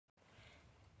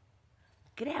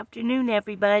Good afternoon,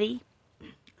 everybody.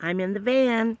 I'm in the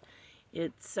van.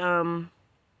 It's,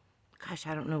 gosh,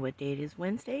 I don't know what day it is.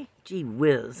 Wednesday? Gee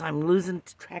whiz, I'm losing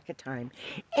track of time.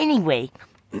 Anyway,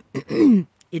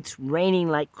 it's raining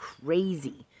like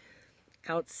crazy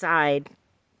outside.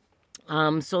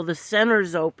 So the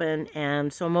center's open,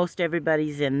 and so most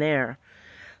everybody's in there.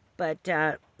 But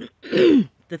the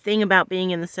thing about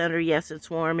being in the center, yes, it's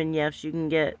warm, and yes, you can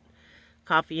get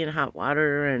coffee and hot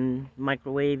water and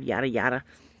microwave, yada yada.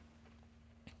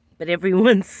 But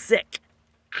everyone's sick.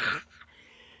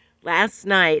 Last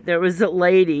night, there was a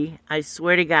lady, I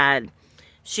swear to God,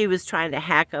 she was trying to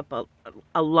hack up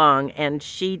a lung, and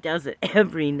she does it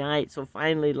every night. So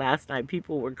finally, last night,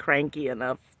 people were cranky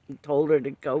enough and told her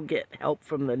to go get help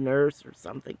from the nurse or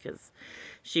something because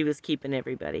she was keeping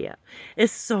everybody up.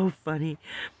 It's so funny.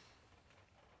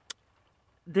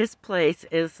 This place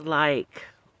is like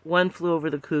One Flew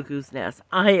Over the Cuckoo's Nest.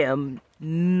 I am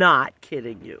not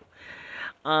kidding you.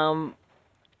 Um,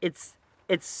 it's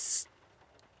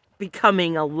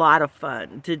becoming a lot of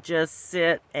fun to just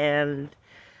sit and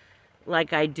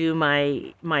like I do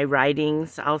my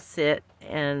writings, I'll sit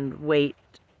and wait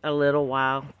a little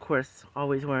while, of course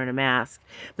always wearing a mask.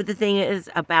 But the thing is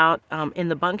about in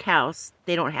the bunkhouse,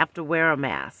 they don't have to wear a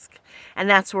mask, and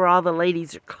that's where all the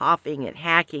ladies are coughing and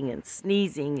hacking and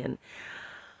sneezing and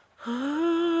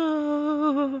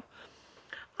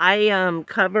I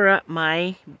cover up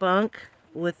my bunk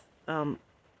with um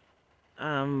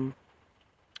um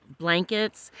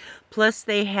blankets. Plus,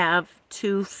 they have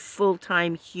two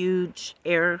full-time huge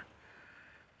air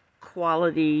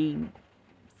quality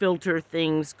filter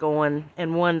things going,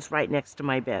 and one's right next to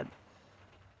my bed.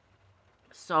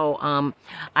 So,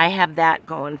 I have that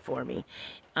going for me.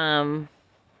 Um,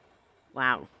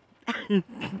 wow.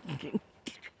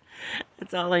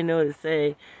 That's all I know to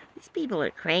say. These people are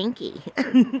cranky.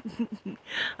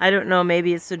 I don't know,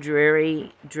 maybe it's the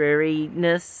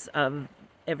dreariness of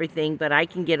everything, but I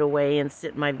can get away and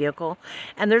sit in my vehicle.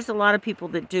 And there's a lot of people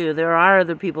that do. There are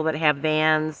other people that have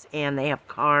vans and they have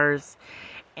cars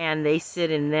and they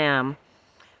sit in them.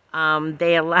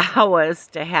 They allow us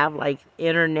to have like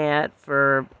internet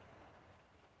for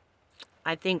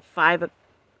I think 5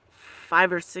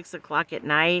 or 6 o'clock at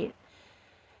night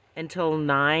until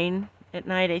 9 at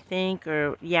night, I think.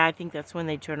 Or yeah, I think that's when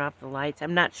they turn off the lights.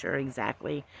 I'm not sure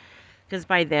exactly because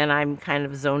by then I'm kind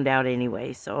of zoned out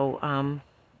anyway. So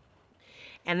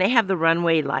and they have the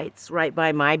runway lights right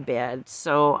by my bed.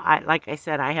 So like I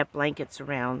said, I have blankets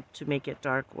around to make it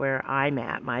dark where I'm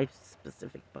at, my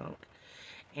specific bunk.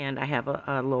 And I have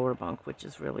a lower bunk, which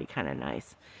is really kind of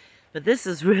nice. But this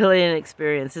is really an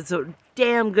experience. It's a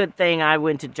damn good thing I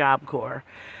went to Job Corps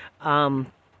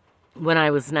when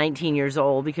I was 19 years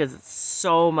old, because it's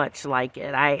so much like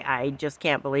it. I just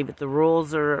can't believe it. The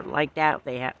rules are like that.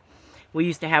 We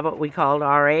used to have what we called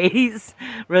RAs,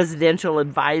 residential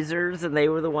advisors, and they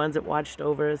were the ones that watched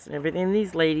over us and everything. And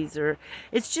these ladies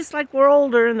it's just like we're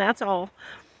older, and that's all.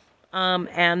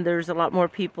 And there's a lot more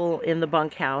people in the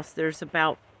bunkhouse. There's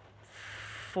about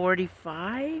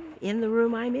 45 in the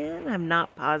room I'm in. I'm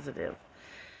not positive.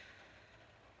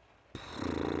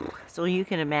 So you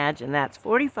can imagine that's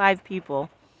 45 people,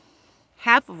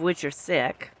 half of which are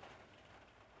sick,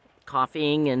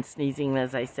 coughing and sneezing,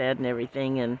 as I said, and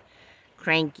everything, and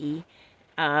cranky.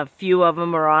 A few of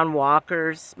them are on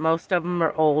walkers. Most of them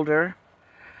are older.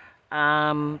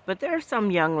 But there are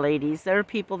some young ladies. There are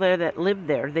people there that live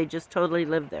there. They just totally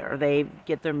live there. They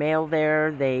get their mail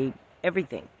there.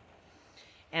 Everything.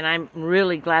 And I'm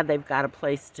really glad they've got a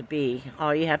place to be.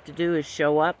 All you have to do is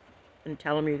show up and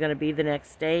tell them you're going to be the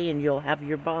next day, and you'll have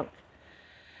your bunk.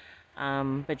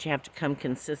 But you have to come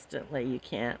consistently. You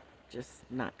can't just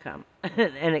not come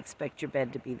and expect your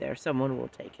bed to be there. Someone will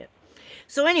take it.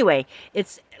 So anyway,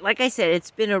 it's like I said, it's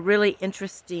been a really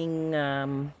interesting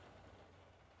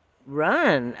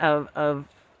run of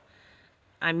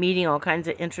I'm meeting all kinds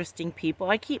of interesting people.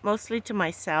 I keep mostly to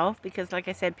myself because, like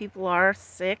I said, people are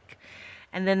sick.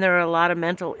 And then there are a lot of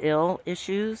mental ill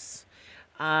issues.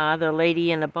 The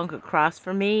lady in the bunk across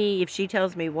from me, if she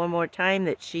tells me one more time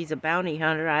that she's a bounty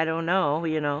hunter, I don't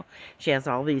know, She has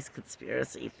all these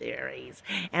conspiracy theories.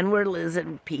 And we're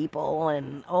lizard people,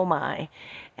 and oh my.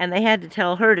 And they had to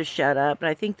tell her to shut up, but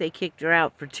I think they kicked her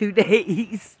out for 2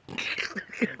 days.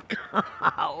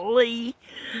 Golly.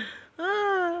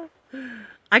 Ah.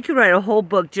 I could write a whole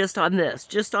book just on this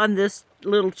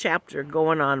little chapter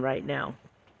going on right now.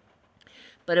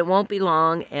 But it won't be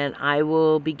long, and I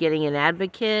will be getting an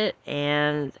advocate,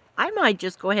 and I might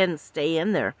just go ahead and stay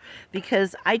in there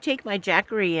because I take my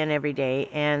Jackery in every day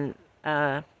and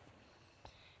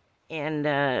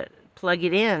plug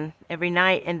it in every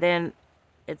night, and then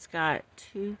It's got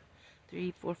 2,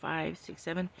 3, 4, 5, 6,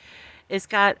 7. It's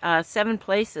got 7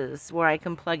 places where I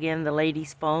can plug in the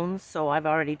ladies' phones. So I've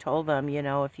already told them, you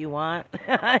know, if you want,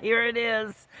 here it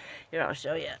is. Here, I'll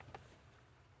show you.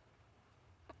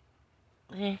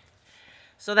 Eh.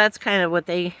 So that's kind of what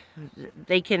they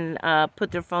can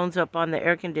put their phones up on the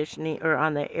air conditioning or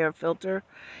on the air filter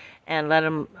and let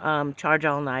them charge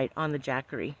all night on the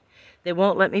Jackery. They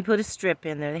won't let me put a strip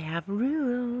in there. They have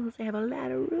rules. They have a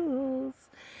lot of rules.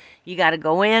 You got to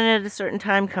go in at a certain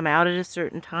time, come out at a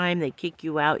certain time. They kick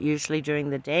you out usually during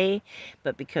the day,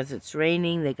 but because it's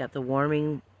raining, they got the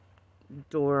warming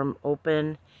dorm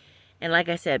open. And like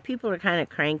I said, people are kind of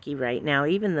cranky right now.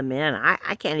 Even the men.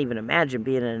 I can't even imagine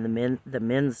being in the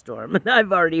men's dorm.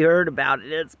 I've already heard about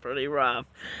it. It's pretty rough.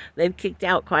 They've kicked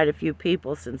out quite a few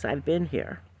people since I've been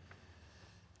here.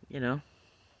 You know,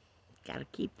 got to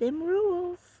keep them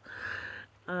rules.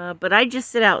 But I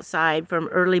just sit outside from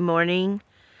early morning.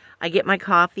 I get my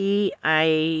coffee.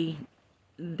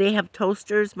 They have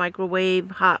toasters, microwave,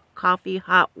 hot coffee,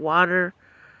 hot water.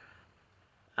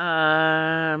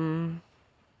 I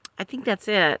think that's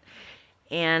it.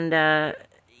 And,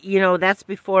 you know, that's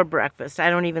before breakfast. I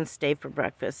don't even stay for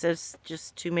breakfast. There's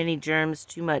just too many germs,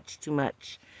 too much, too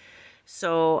much.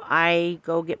 So I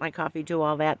go get my coffee, do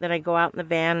all that. Then I go out in the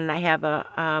van and I have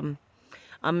a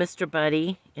Mr.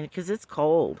 Buddy, and because it's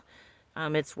cold.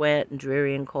 It's wet and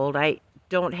dreary and cold. I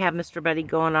don't have Mr. Buddy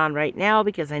going on right now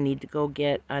because I need to go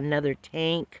get another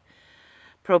tank,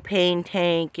 propane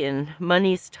tank, and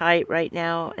money's tight right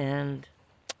now, and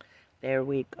there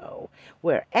we go.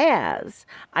 Whereas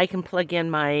I can plug in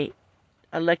my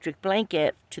electric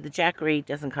blanket to the Jackery. It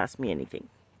doesn't cost me anything.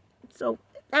 So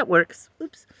that works.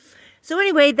 Oops. So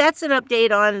anyway, that's an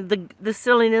update on the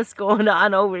silliness going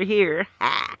on over here.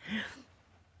 Ha.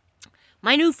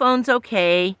 My new phone's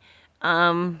okay.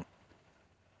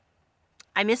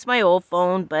 I miss my old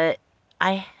phone, but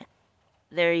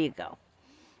there you go.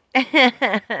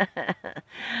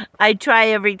 I try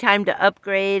every time to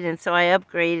upgrade, and so I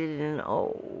upgraded, and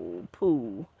oh,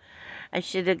 poo. I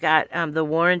should have got the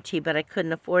warranty, but I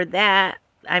couldn't afford that.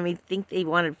 I mean, I think they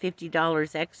wanted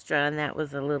 $50 extra, and that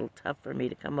was a little tough for me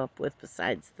to come up with,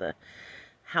 besides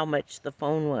how much the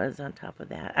phone was on top of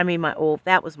that. I mean,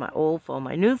 that was my old phone.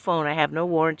 My new phone, I have no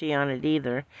warranty on it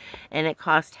either, and it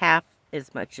cost half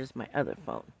as much as my other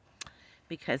phone,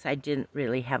 because I didn't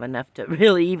really have enough to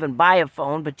really even buy a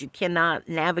phone, but you cannot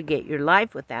navigate your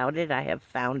life without it, I have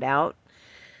found out.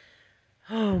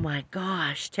 Oh my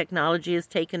gosh, technology has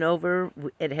taken over.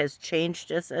 It has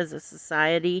changed us as a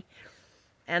society,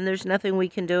 and there's nothing we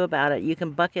can do about it. You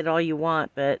can bucket all you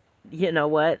want, but you know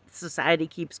what? Society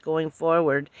keeps going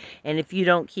forward, and if you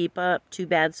don't keep up, too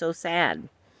bad, so sad.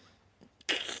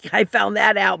 I found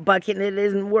that out. Bucking it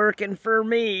isn't working for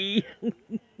me.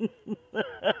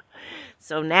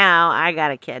 So now I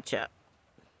gotta catch up.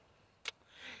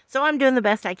 So I'm doing the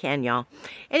best I can, y'all.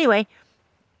 Anyway,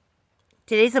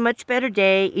 today's a much better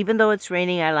day. Even though it's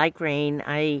raining, I like rain.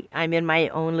 I'm in my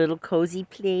own little cozy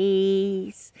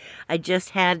place. I just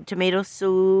had tomato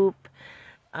soup,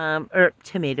 or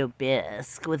tomato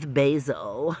bisque with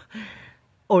basil,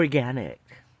 organic.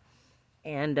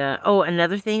 And, oh,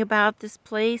 another thing about this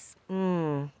place,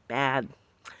 bad,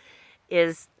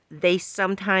 is they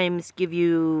sometimes give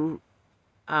you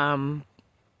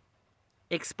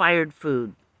expired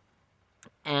food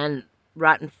and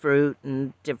rotten fruit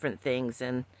and different things,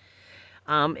 and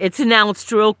it's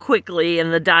announced real quickly in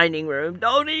the dining room,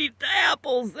 don't eat the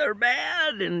apples, they're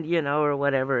bad, and you know, or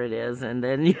whatever it is, and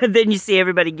then then you see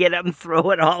everybody get up and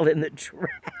throw it all in the trash.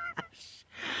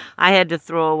 I had to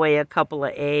throw away a couple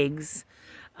of eggs.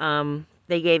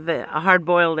 They gave a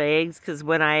hard-boiled eggs because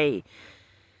when I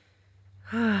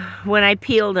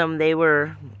peeled them, they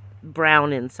were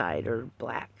brown inside, or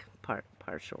black,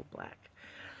 partial black.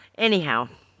 Anyhow,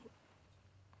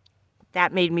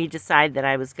 that made me decide that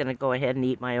I was going to go ahead and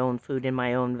eat my own food in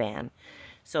my own van.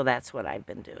 So that's what I've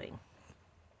been doing.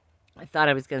 I thought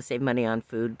I was going to save money on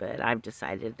food, but I've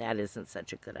decided that isn't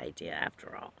such a good idea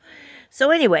after all. So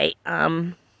anyway,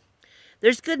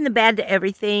 there's good and the bad to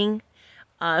everything.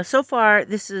 So far,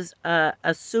 this is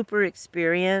a super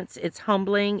experience. It's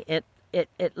humbling. It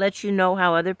lets you know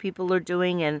how other people are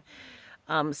doing, and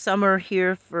some are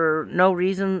here for no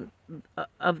reason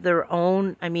of their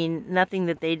own. I mean, nothing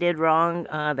that they did wrong.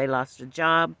 They lost a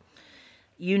job.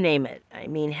 You name it. I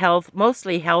mean,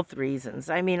 mostly health reasons.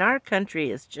 I mean, our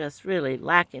country is just really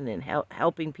lacking in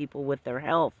helping people with their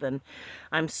health, and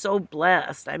I'm so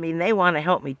blessed. I mean, they want to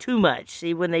help me too much.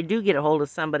 See, when they do get a hold of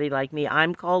somebody like me,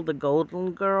 I'm called the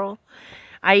golden girl.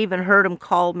 I even heard them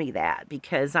call me that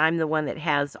because I'm the one that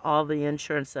has all the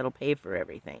insurance that'll pay for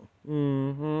everything.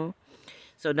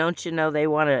 So don't you know they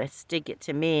want to stick it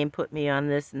to me and put me on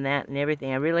this and that and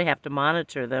everything. I really have to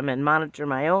monitor them and monitor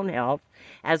my own health,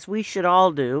 as we should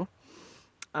all do.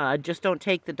 Just don't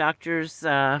take the doctor's,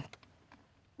 uh,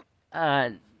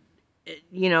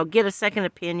 get a second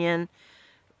opinion.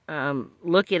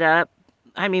 Look it up.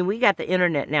 I mean, we got the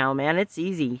internet now, man. It's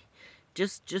easy.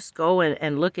 Just go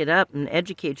and look it up and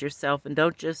educate yourself, and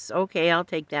don't just, okay, I'll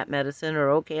take that medicine, or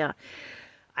okay,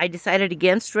 I decided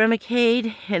against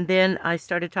Remicade, and then I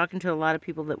started talking to a lot of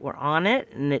people that were on it,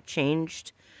 and it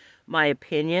changed my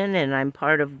opinion, and I'm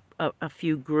part of a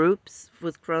few groups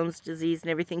with Crohn's disease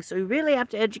and everything. So you really have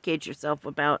to educate yourself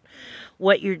about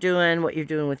what you're doing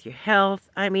with your health.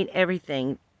 I mean,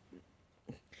 everything.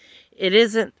 It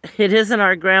isn't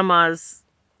our grandma's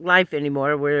life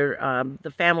anymore, where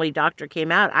the family doctor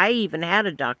came out. I even had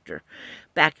a doctor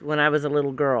back when I was a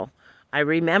little girl. I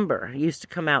remember he used to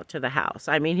come out to the house.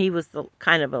 I mean, he was the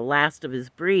kind of a last of his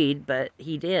breed, but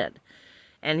he did.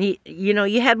 And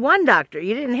you had one doctor.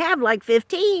 You didn't have like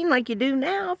 15 like you do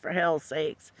now, for hell's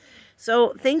sakes.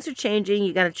 So things are changing.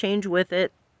 You got to change with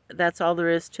it. That's all there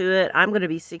is to it. I'm going to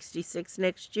be 66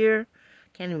 next year.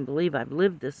 Can't even believe I've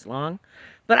lived this long.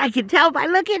 But I can tell by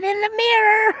looking in the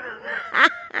mirror.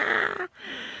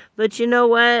 But you know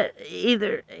what?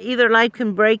 Either life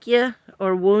can break you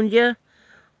or wound you,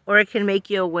 or it can make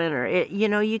you a winner.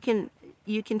 You can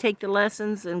take the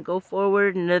lessons and go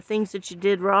forward, and the things that you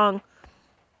did wrong,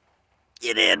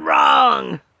 you did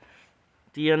wrong.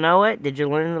 Do you know it? Did you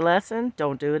learn the lesson?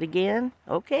 Don't do it again.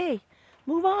 Okay,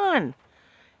 move on.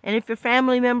 And if your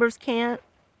family members can't,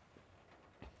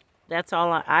 that's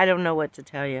all. I don't know what to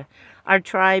tell you. Our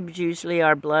tribes, usually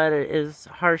our blood is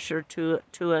harsher to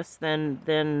us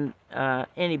than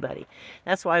anybody.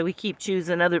 That's why we keep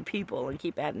choosing other people and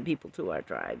keep adding people to our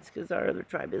tribes, because our other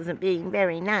tribe isn't being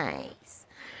very nice.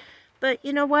 But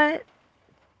you know what?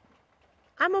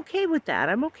 I'm okay with that.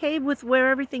 I'm okay with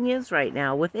where everything is right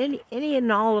now, with any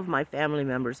and all of my family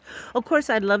members. Of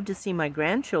course, I'd love to see my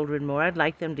grandchildren more. I'd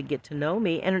like them to get to know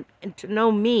me and to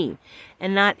know me,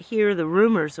 and not hear the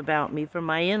rumors about me from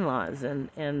my in-laws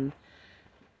and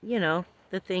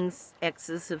the things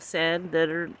exes have said that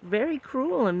are very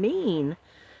cruel and mean.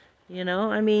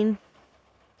 I mean,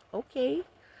 okay,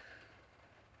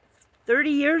 30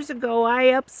 years ago I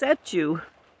upset you.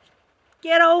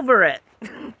 Get over it.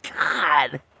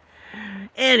 God.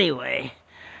 Anyway,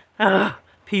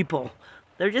 people,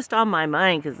 they're just on my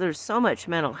mind because there's so much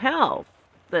mental health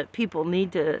that people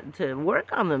need to work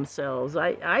on themselves.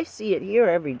 I see it here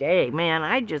every day. Man,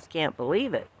 I just can't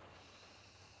believe it.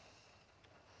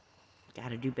 Got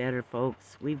to do better,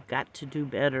 folks. We've got to do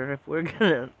better if we're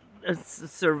going to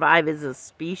survive as a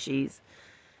species.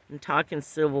 And talking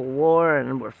civil war,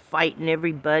 and we're fighting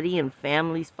everybody, and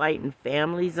families fighting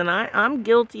families, and I'm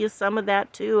guilty of some of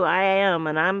that too. I am,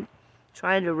 and I'm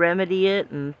trying to remedy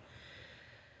it and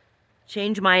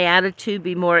change my attitude,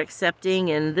 be more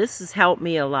accepting, and this has helped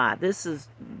me a lot.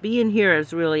 Being here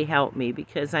has really helped me,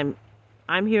 because I'm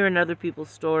hearing other people's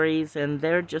stories, and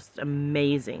they're just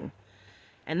amazing,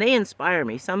 and they inspire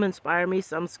me. Some inspire me,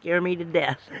 some scare me to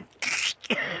death.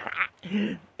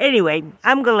 Anyway,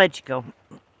 I'm gonna let you go.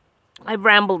 I've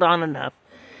rambled on enough.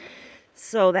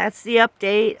 So that's the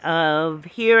update of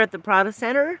here at the Prada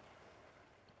Center.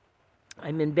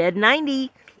 I'm in bed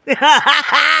 90.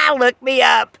 Look me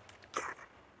up.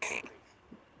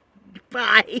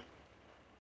 Bye.